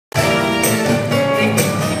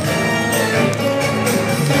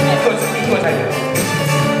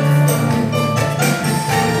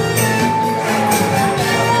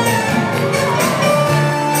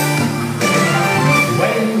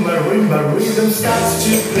rhythm starts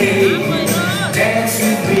to play, dance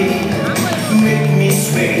with me, make me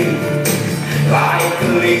sway. Like a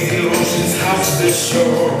lazy ocean's touch the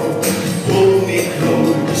shore, hold me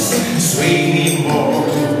close, sway me more.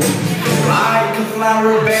 Like a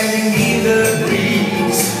flower bending in the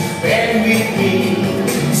breeze, bend with me,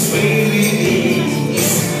 sway with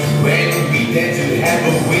ease. When we dance you have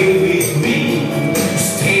a way with me,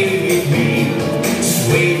 stay with me,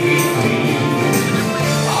 sway with me.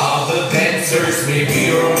 Other dancers may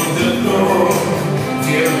be on the floor,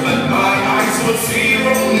 dear, but my eyes will see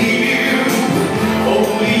only you.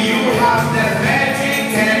 Only you have that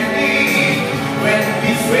magic technique. When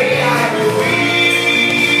we sway I will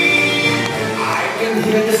weep. I can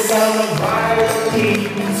hear the sound of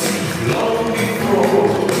violins long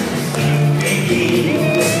before it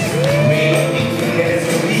begins. Make me dance,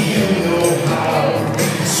 only you know how.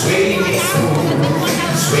 Sway me smooth,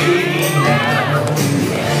 sway me now.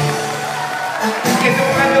 Itu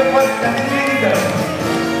bukan buat nanti kita.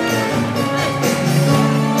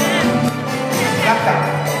 Belakang,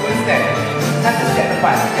 full step, satu step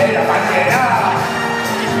depan, dari depan dia dah.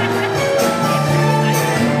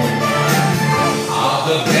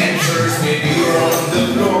 Other dancers may be on the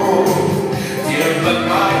floor, dear, but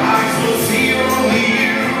my eyes will see only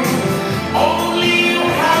you. Only you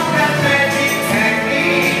have that magic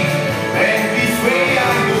technique. When we sway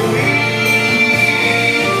I will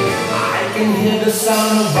weep. I can hear the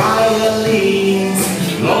sound of violins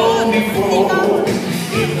long before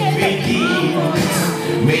it begins.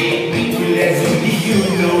 Make me feel as only you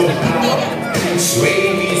know how.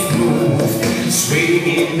 Sway me smooth, sway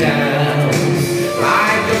me down.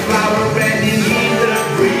 Like a flower bending in the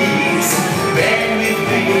breeze. Bend with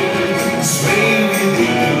me, sway with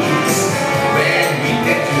ease. When we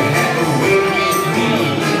get to have a way with me,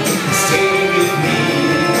 stay with me,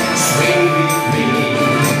 sway with me.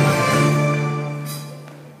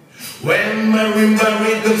 When marimba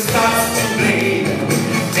rhythm starts to play,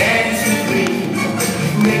 dance with me,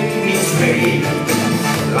 make me sway.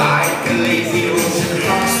 Like a lazy ocean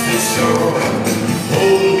across the shore,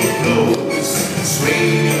 hold me close,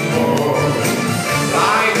 sway me more.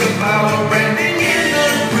 Like a flower bending in the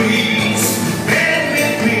breeze, bend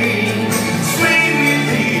with me, sway with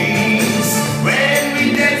ease. When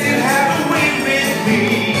we dance you have a way with me,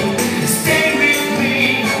 stay with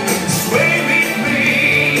me, sway with me.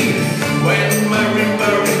 When marimba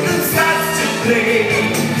rhythm starts to play,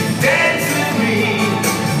 dance with me,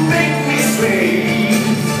 make me sway.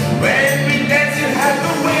 When we dance you have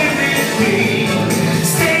a way with me,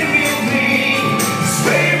 stay with me,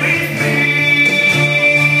 sway with me.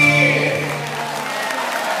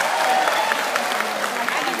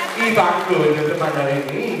 Ih, bagus teman hari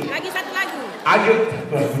ini. Lagi satu lagu. Ayo,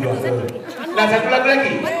 nah satu lagu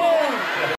lagi.